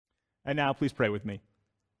And now please pray with me.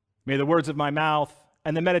 May the words of my mouth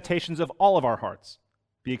and the meditations of all of our hearts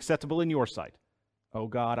be acceptable in your sight, O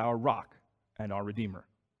God, our rock and our Redeemer.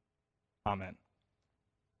 Amen.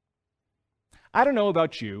 I don't know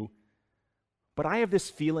about you, but I have this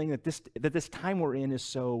feeling that this time we're in is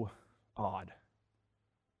so odd.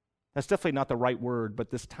 That's definitely not the right word,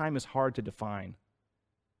 but this time is hard to define.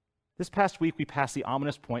 This past week, we passed the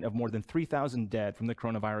ominous point of more than 3,000 dead from the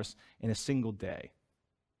coronavirus in a single day.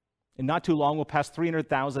 And not too long, we'll pass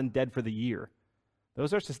 300,000 dead for the year.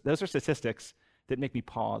 Those are statistics that make me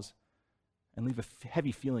pause and leave a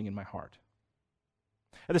heavy feeling in my heart.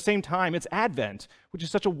 At the same time, it's Advent, which is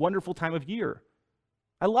such a wonderful time of year.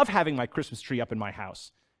 I love having my Christmas tree up in my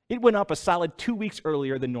house. It went up a solid 2 weeks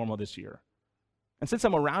earlier than normal this year. And since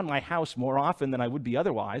I'm around my house more often than I would be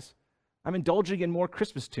otherwise, I'm indulging in more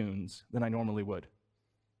Christmas tunes than I normally would.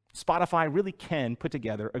 Spotify really can put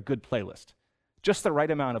together a good playlist. Just the right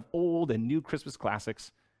amount of old and new Christmas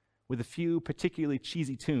classics with a few particularly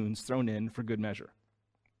cheesy tunes thrown in for good measure.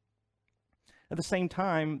 At the same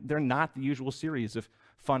time, they're not the usual series of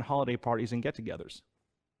fun holiday parties and get-togethers.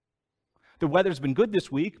 The weather's been good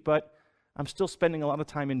this week, but I'm still spending a lot of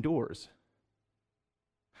time indoors.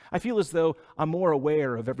 I feel as though I'm more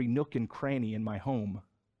aware of every nook and cranny in my home.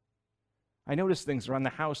 I notice things around the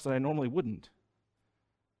house that I normally wouldn't.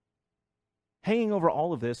 Hanging over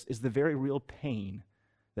all of this is the very real pain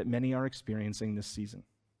that many are experiencing this season.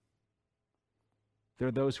 There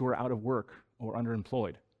are those who are out of work or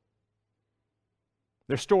underemployed.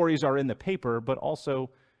 Their stories are in the paper, but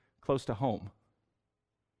also close to home.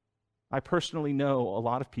 I personally know a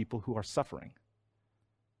lot of people who are suffering,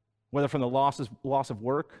 whether from the loss of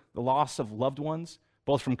work, the loss of loved ones,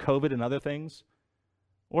 both from COVID and other things,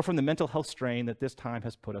 or from the mental health strain that this time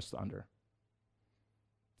has put us under.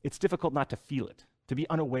 It's difficult not to feel it, to be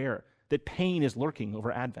unaware that pain is lurking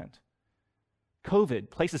over Advent. COVID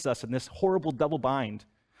places us in this horrible double bind.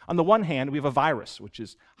 On the one hand, we have a virus, which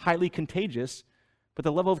is highly contagious, but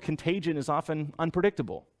the level of contagion is often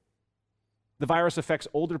unpredictable. The virus affects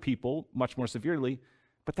older people much more severely,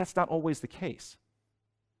 but that's not always the case.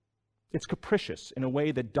 It's capricious in a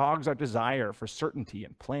way that dogs our desire for certainty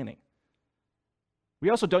and planning. We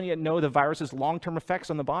also don't yet know the virus's long-term effects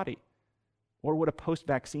on the body, or what a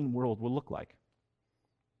post-vaccine world will look like.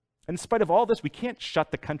 And in spite of all this, we can't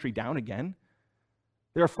shut the country down again.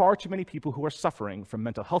 There are far too many people who are suffering from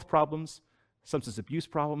mental health problems, substance abuse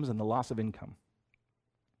problems, and the loss of income.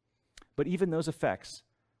 But even those effects,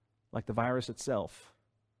 like the virus itself,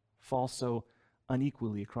 fall so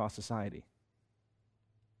unequally across society.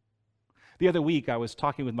 The other week, I was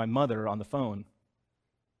talking with my mother on the phone.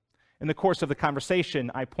 In the course of the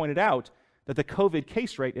conversation, I pointed out that the COVID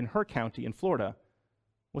case rate in her county in Florida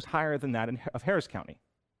was higher than that of Harris County.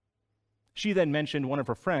 She then mentioned one of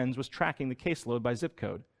her friends was tracking the caseload by zip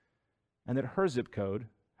code, and that her zip code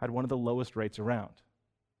had one of the lowest rates around.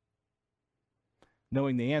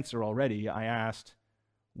 Knowing the answer already, I asked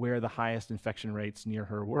where the highest infection rates near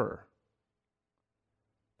her were.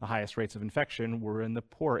 The highest rates of infection were in the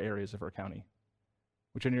poor areas of her county,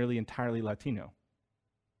 which are nearly entirely Latino.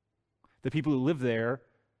 The people who live there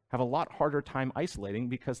have a lot harder time isolating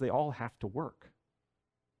because they all have to work.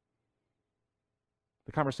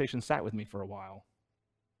 The conversation sat with me for a while.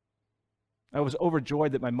 I was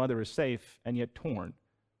overjoyed that my mother is safe and yet torn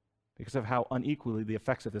because of how unequally the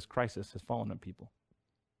effects of this crisis has fallen on people.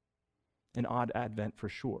 An odd Advent for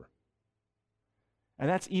sure. And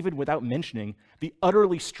that's even without mentioning the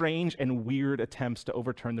utterly strange and weird attempts to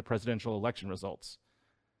overturn the presidential election results.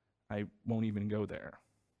 I won't even go there.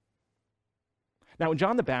 Now, when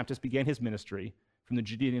John the Baptist began his ministry from the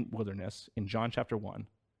Judean wilderness in John chapter 1,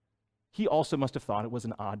 he also must have thought it was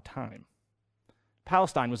an odd time.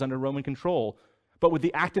 Palestine was under Roman control, but with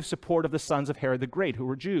the active support of the sons of Herod the Great, who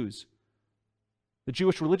were Jews. The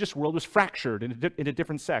Jewish religious world was fractured into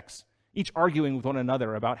different sects, each arguing with one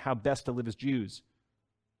another about how best to live as Jews.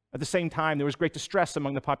 At the same time, there was great distress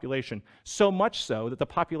among the population, so much so that the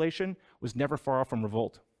population was never far from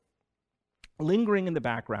revolt. Lingering in the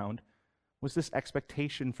background was this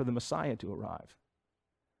expectation for the Messiah to arrive.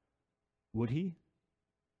 Would he?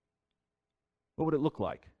 What would it look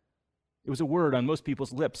like? It was a word on most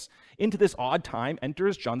people's lips. Into this odd time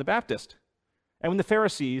enters John the Baptist. And when the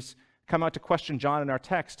Pharisees come out to question John in our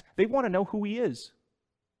text, they want to know who he is.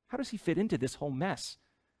 How does he fit into this whole mess?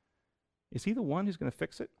 Is he the one who's going to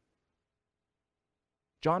fix it?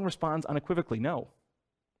 John responds unequivocally, no,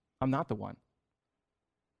 I'm not the one.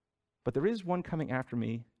 But there is one coming after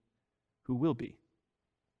me who will be.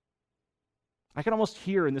 I can almost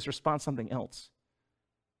hear in this response something else.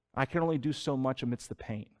 I can only do so much amidst the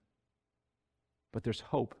pain. but there's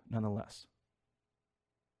hope nonetheless.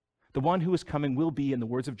 The one who is coming will be, in the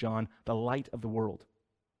words of John, the light of the world.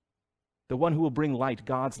 The one who will bring light,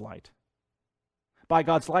 God's light. By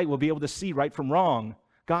God's light, we'll be able to see right from wrong,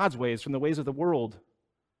 God's ways from the ways of the world.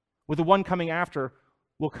 With the one coming after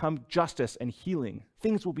will come justice and healing.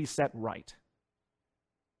 Things will be set right.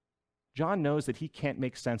 John knows that he can't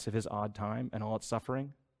make sense of his odd time and all its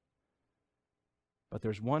suffering, but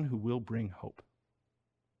there's one who will bring hope.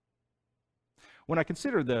 When I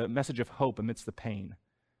consider the message of hope amidst the pain,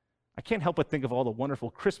 I can't help but think of all the wonderful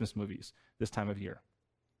Christmas movies this time of year.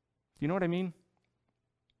 Do you know what I mean?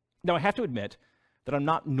 Now, I have to admit that I'm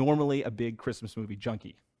not normally a big Christmas movie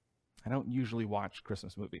junkie. I don't usually watch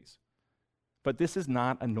Christmas movies. But this is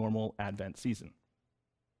not a normal Advent season.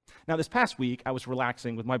 Now, this past week, I was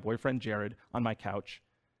relaxing with my boyfriend Jared on my couch,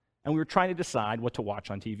 and we were trying to decide what to watch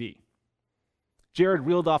on TV. Jared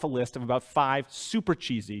reeled off a list of about 5 super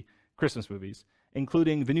cheesy Christmas movies,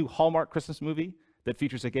 including the new Hallmark Christmas movie that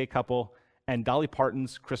features a gay couple and Dolly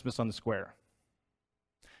Parton's Christmas on the Square.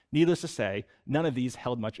 Needless to say, none of these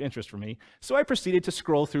held much interest for me, so I proceeded to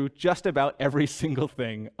scroll through just about every single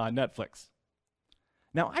thing on Netflix.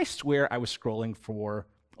 Now, I swear I was scrolling for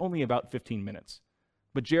only about 15 minutes,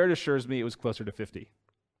 but Jared assures me it was closer to 50.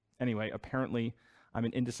 Anyway, apparently, I'm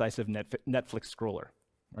an indecisive Netflix scroller.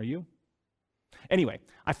 Are you? Anyway,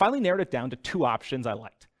 I finally narrowed it down to 2 options I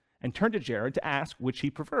liked and turned to Jared to ask which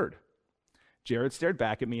he preferred. Jared stared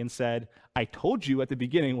back at me and said, "I told you at the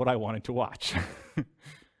beginning what I wanted to watch."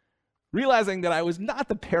 Realizing that I was not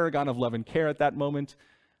the paragon of love and care at that moment,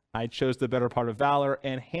 I chose the better part of valor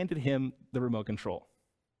and handed him the remote control.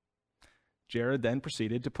 Jared then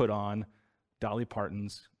proceeded to put on Dolly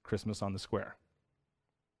Parton's Christmas on the Square.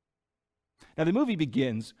 Now, the movie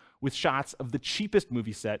begins with shots of the cheapest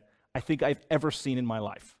movie set I think I've ever seen in my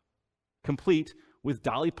life, complete with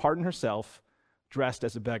Dolly Parton herself dressed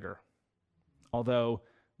as a beggar, although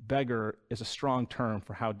beggar is a strong term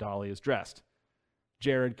for how Dolly is dressed.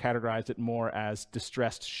 Jared categorized it more as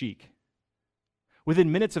distressed chic.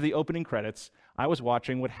 Within minutes of the opening credits, I was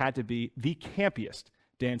watching what had to be the campiest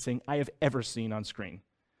dancing I have ever seen on screen,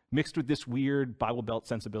 mixed with this weird Bible Belt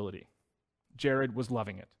sensibility. Jared was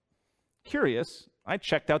loving it. Curious, I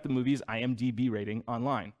checked out the movie's IMDb rating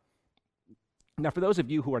online. Now, for those of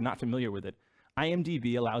you who are not familiar with it,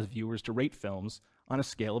 IMDb allows viewers to rate films on a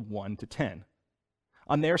scale of 1 to 10.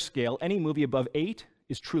 On their scale, any movie above 8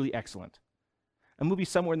 is truly excellent. A movie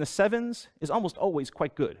somewhere in the 7s is almost always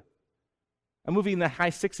quite good. A movie in the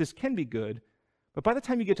high 6s can be good, but by the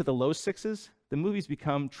time you get to the low 6s, the movies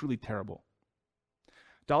become truly terrible.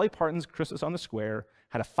 Dolly Parton's Christmas on the Square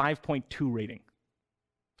had a 5.2 rating.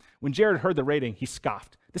 When Jared heard the rating, he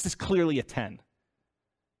scoffed. "This is clearly a 10.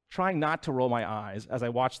 Trying not to roll my eyes as I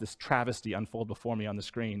watched this travesty unfold before me on the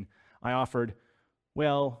screen, I offered,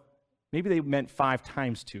 "Well, maybe they meant 5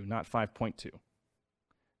 times 2, not 5.2.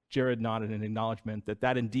 Jared nodded in acknowledgement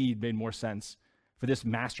that indeed made more sense for this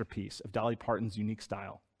masterpiece of Dolly Parton's unique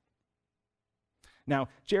style. Now,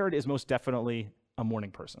 Jared is most definitely a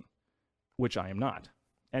morning person, which I am not.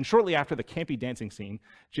 And shortly after the campy dancing scene,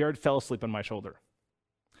 Jared fell asleep on my shoulder.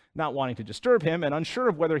 Not wanting to disturb him and unsure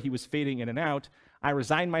of whether he was fading in and out, I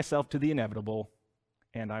resigned myself to the inevitable,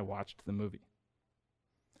 and I watched the movie.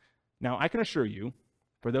 Now, I can assure you,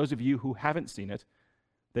 for those of you who haven't seen it,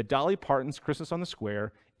 that Dolly Parton's Christmas on the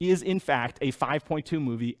Square is, in fact, a 5.2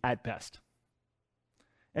 movie at best.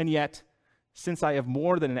 And yet, since I have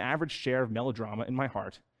more than an average share of melodrama in my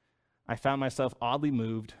heart, I found myself oddly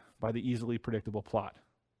moved by the easily predictable plot.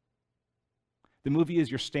 The movie is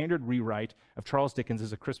your standard rewrite of Charles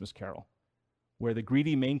Dickens' A Christmas Carol, where the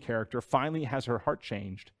greedy main character finally has her heart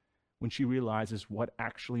changed when she realizes what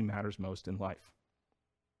actually matters most in life.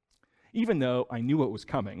 Even though I knew what was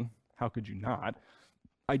coming, how could you not,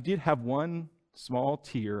 I did have one small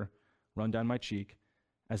tear run down my cheek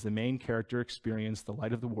as the main character experienced the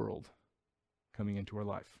light of the world coming into her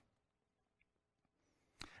life.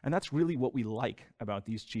 And that's really what we like about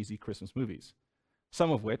these cheesy Christmas movies, some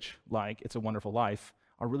of which, like It's a Wonderful Life,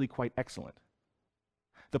 are really quite excellent.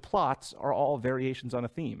 The plots are all variations on a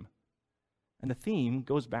theme, and the theme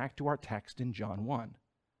goes back to our text in John 1.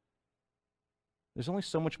 There's only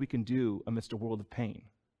so much we can do amidst a world of pain.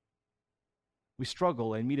 We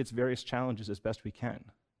struggle and meet its various challenges as best we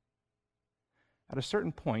can. At a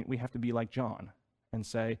certain point, we have to be like John and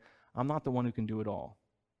say, "I'm not the one who can do it all."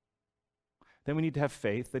 Then we need to have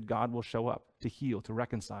faith that God will show up to heal, to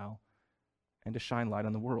reconcile, and to shine light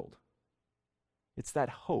on the world. It's that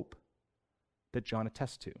hope that John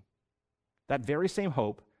attests to. That very same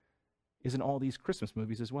hope is in all these Christmas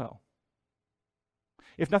movies as well.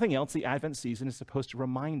 If nothing else, the Advent season is supposed to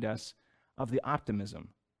remind us of the optimism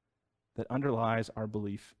that underlies our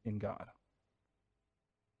belief in God.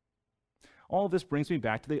 All of this brings me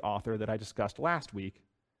back to the author that I discussed last week,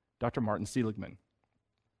 Dr. Martin Seligman.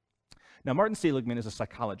 Now, Martin Seligman is a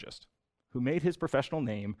psychologist who made his professional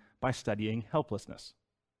name by studying helplessness.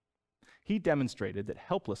 He demonstrated that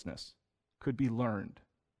helplessness could be learned.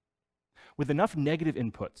 With enough negative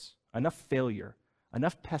inputs, enough failure,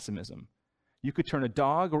 enough pessimism, you could turn a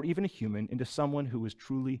dog or even a human into someone who was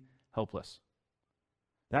truly helpless.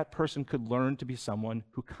 That person could learn to be someone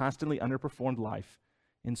who constantly underperformed life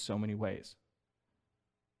in so many ways.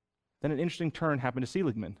 Then an interesting turn happened to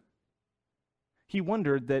Seligman. He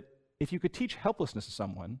wondered that if you could teach helplessness to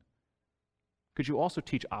someone, could you also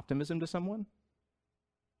teach optimism to someone?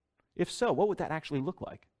 If so, what would that actually look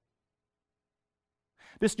like?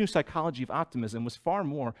 This new psychology of optimism was far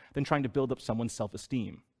more than trying to build up someone's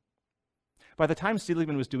self-esteem. By the time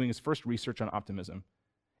Seligman was doing his first research on optimism,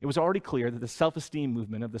 it was already clear that the self-esteem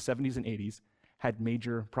movement of the 70s and 80s had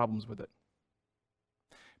major problems with it.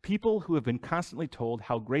 People who have been constantly told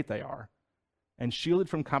how great they are and shielded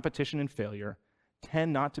from competition and failure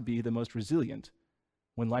tend not to be the most resilient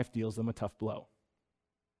when life deals them a tough blow.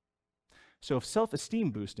 So if self-esteem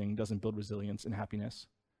boosting doesn't build resilience and happiness,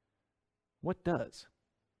 what does?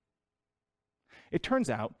 It turns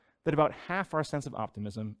out that about half our sense of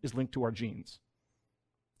optimism is linked to our genes.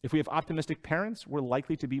 If we have optimistic parents, we're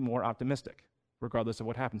likely to be more optimistic, regardless of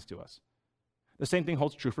what happens to us. The same thing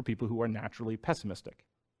holds true for people who are naturally pessimistic.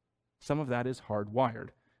 Some of that is hardwired,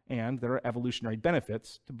 and there are evolutionary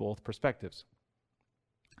benefits to both perspectives.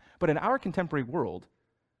 But in our contemporary world,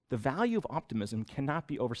 the value of optimism cannot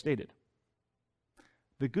be overstated.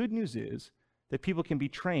 The good news is that people can be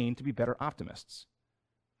trained to be better optimists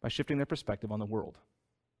by shifting their perspective on the world.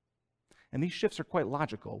 And these shifts are quite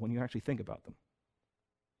logical when you actually think about them.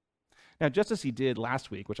 Now, just as he did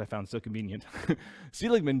last week, which I found so convenient,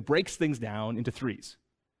 Seligman breaks things down into threes.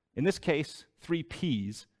 In this case, 3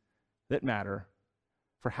 Ps that matter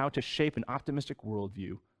for how to shape an optimistic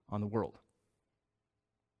worldview on the world.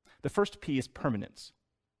 The first P is permanence.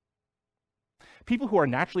 People who are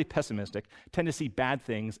naturally pessimistic tend to see bad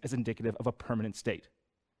things as indicative of a permanent state.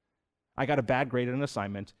 I got a bad grade on an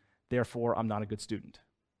assignment, therefore I'm not a good student.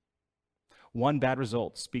 One bad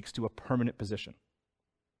result speaks to a permanent position.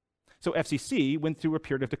 So FCC went through a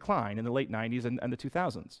period of decline in the late 90s and the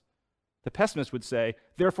 2000s. The pessimist would say,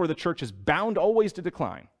 therefore the church is bound always to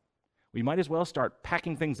decline. We might as well start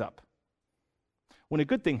packing things up. When a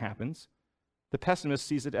good thing happens, the pessimist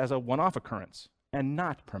sees it as a one-off occurrence and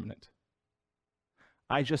not permanent.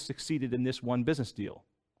 I just succeeded in this one business deal.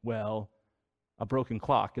 Well, a broken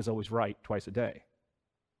clock is always right twice a day.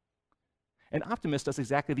 An optimist does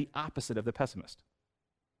exactly the opposite of the pessimist.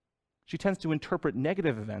 She tends to interpret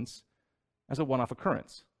negative events as a one-off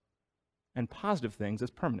occurrence and positive things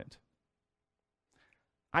as permanent.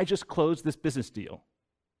 I just closed this business deal.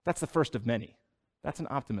 That's the first of many. That's an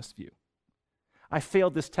optimist view. I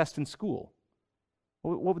failed this test in school.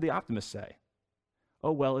 What would the optimist say?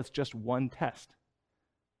 Oh, well, it's just one test.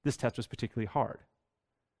 This test was particularly hard.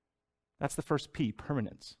 That's the first P,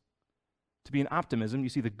 permanence. To be an optimism, you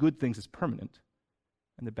see the good things as permanent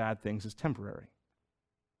and the bad things as temporary.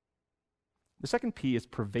 The second P is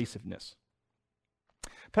pervasiveness.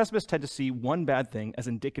 Pessimists tend to see one bad thing as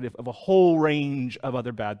indicative of a whole range of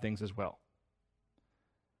other bad things as well.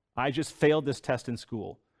 I just failed this test in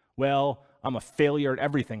school. Well, I'm a failure at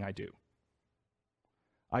everything I do.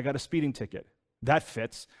 I got a speeding ticket. That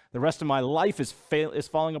fits. The rest of my life is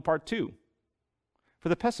falling apart too. For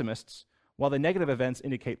the pessimists, while the negative events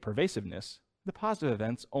indicate pervasiveness, the positive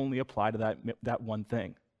events only apply to that one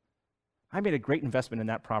thing. I made a great investment in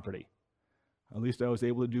that property. At least I was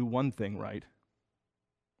able to do one thing right.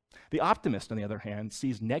 The optimist, on the other hand,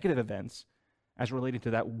 sees negative events as relating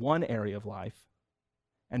to that one area of life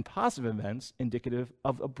and positive events indicative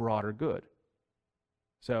of a broader good.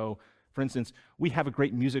 So, for instance, we have a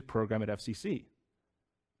great music program at FCC.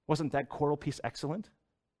 Wasn't that choral piece excellent?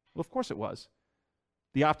 Well, of course it was.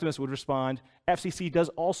 The optimist would respond, FCC does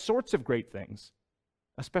all sorts of great things,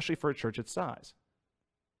 especially for a church its size.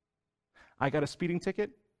 I got a speeding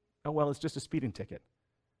ticket? Oh, well, it's just a speeding ticket.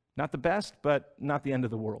 Not the best, but not the end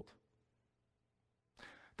of the world.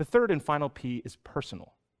 The third and final P is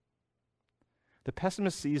personal. The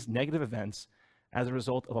pessimist sees negative events as a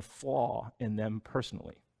result of a flaw in them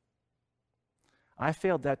personally. I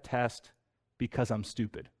failed that test because I'm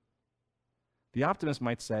stupid. The optimist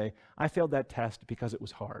might say, I failed that test because it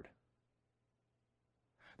was hard.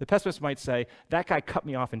 The pessimist might say, that guy cut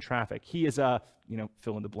me off in traffic. He is a,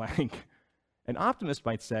 fill in the blank. An optimist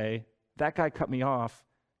might say, that guy cut me off.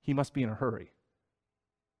 He must be in a hurry.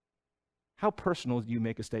 How personal do you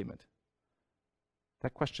make a statement?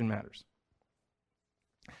 That question matters.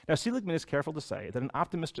 Now, Seligman is careful to say that an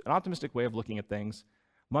optimistic way of looking at things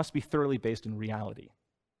must be thoroughly based in reality.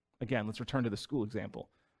 Again, let's return to the school example.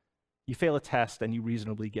 You fail a test and you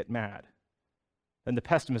reasonably get mad. Then the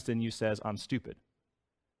pessimist in you says, I'm stupid.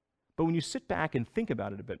 But when you sit back and think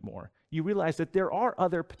about it a bit more, you realize that there are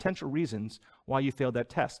other potential reasons why you failed that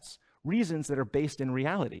test, reasons that are based in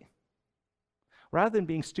reality. Rather than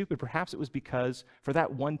being stupid, perhaps it was because for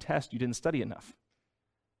that one test you didn't study enough.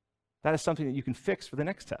 That is something that you can fix for the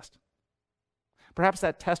next test. Perhaps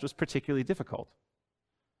that test was particularly difficult.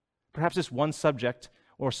 Perhaps this one subject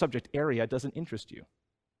or subject area doesn't interest you.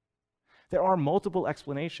 There are multiple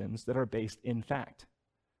explanations that are based in fact.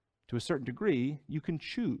 To a certain degree, you can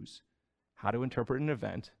choose how to interpret an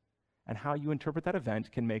event, and how you interpret that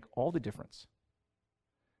event can make all the difference.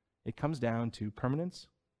 It comes down to permanence,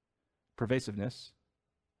 pervasiveness,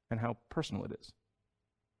 and how personal it is.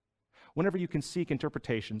 Whenever you can seek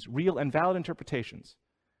interpretations, real and valid interpretations,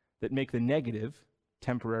 that make the negative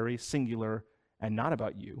temporary, singular, and not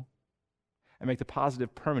about you, and make the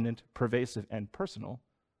positive permanent, pervasive, and personal,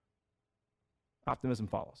 optimism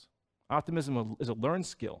follows. Optimism is a learned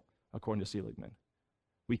skill, according to Seligman.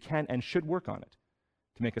 We can and should work on it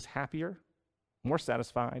to make us happier, more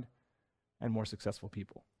satisfied, and more successful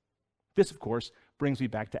people. This, of course, brings me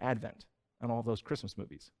back to Advent and all of those Christmas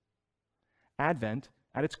movies. Advent,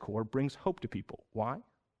 at its core, brings hope to people. Why?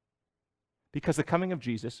 Because the coming of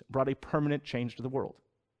Jesus brought a permanent change to the world.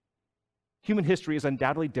 Human history is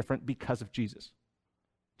undoubtedly different because of Jesus.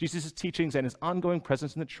 Jesus' teachings and his ongoing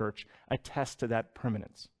presence in the church attest to that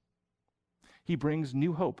permanence. He brings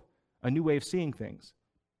new hope, a new way of seeing things.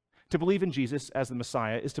 To believe in Jesus as the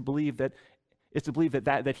Messiah is to believe that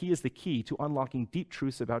he is the key to unlocking deep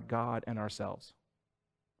truths about God and ourselves.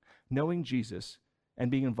 Knowing Jesus and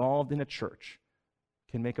being involved in a church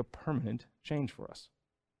can make a permanent change for us.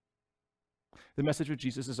 The message of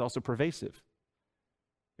Jesus is also pervasive.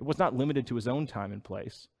 It was not limited to his own time and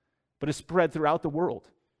place, but is spread throughout the world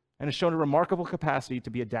and has shown a remarkable capacity to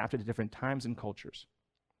be adapted to different times and cultures.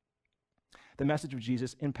 The message of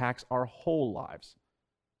Jesus impacts our whole lives,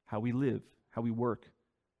 how we live, how we work,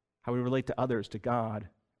 how we relate to others, to God,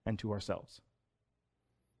 and to ourselves.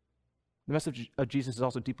 The message of Jesus is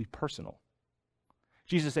also deeply personal.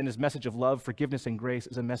 Jesus and his message of love, forgiveness, and grace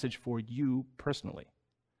is a message for you personally.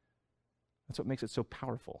 That's what makes it so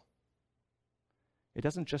powerful. It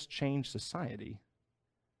doesn't just change society,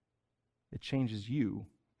 it changes you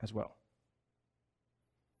as well.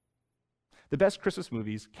 The best Christmas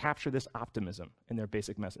movies capture this optimism in their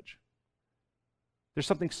basic message. There's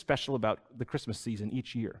something special about the Christmas season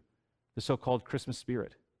each year, the so-called Christmas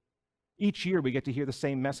spirit. Each year we get to hear the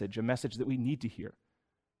same message, a message that we need to hear.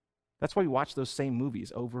 That's why we watch those same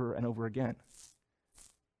movies over and over again.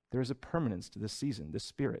 There is a permanence to this season, this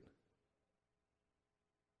spirit.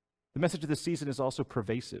 The message of this season is also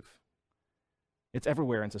pervasive. It's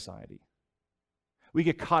everywhere in society. We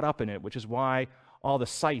get caught up in it, which is why all the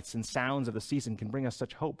sights and sounds of the season can bring us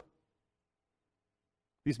such hope.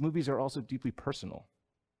 These movies are also deeply personal.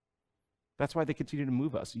 That's why they continue to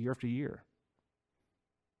move us year after year.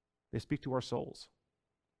 They speak to our souls.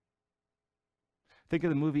 Think of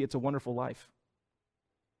the movie It's a Wonderful Life.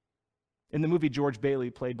 In the movie, George Bailey,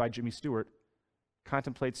 played by Jimmy Stewart,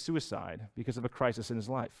 contemplates suicide because of a crisis in his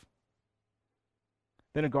life.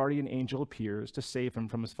 Then a guardian angel appears to save him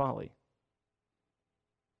from his folly.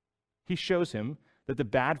 He shows him that the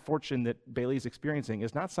bad fortune that Bailey is experiencing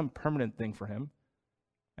is not some permanent thing for him,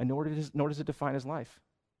 and nor does it define his life.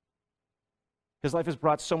 His life has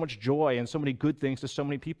brought so much joy and so many good things to so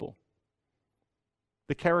many people.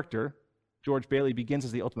 The character, George Bailey, begins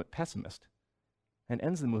as the ultimate pessimist and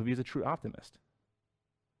ends the movie as a true optimist.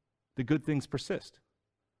 The good things persist.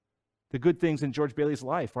 The good things in George Bailey's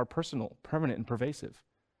life are personal, permanent, and pervasive.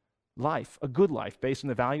 Life, a good life based on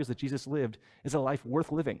the values that Jesus lived, is a life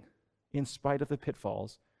worth living in spite of the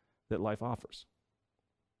pitfalls that life offers.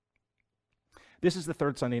 This is the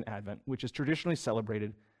third Sunday in Advent, which is traditionally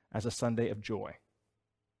celebrated as a Sunday of joy.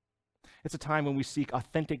 It's a time when we seek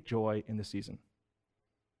authentic joy in the season.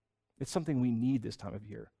 It's something we need this time of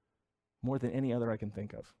year, more than any other I can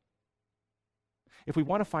think of. If we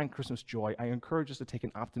want to find Christmas joy, I encourage us to take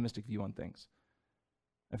an optimistic view on things,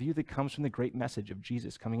 a view that comes from the great message of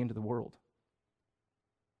Jesus coming into the world.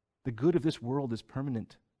 The good of this world is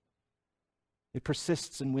permanent. It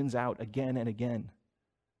persists and wins out again and again.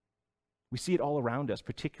 We see it all around us,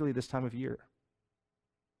 particularly this time of year.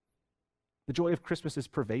 The joy of Christmas is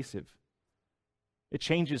pervasive. It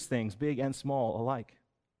changes things, big and small alike.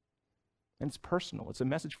 And it's personal. It's a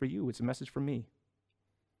message for you. It's a message for me.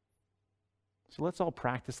 So let's all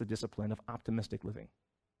practice the discipline of optimistic living.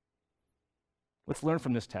 Let's learn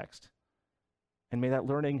from this text. And may that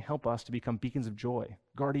learning help us to become beacons of joy,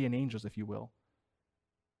 guardian angels, if you will,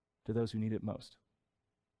 to those who need it most.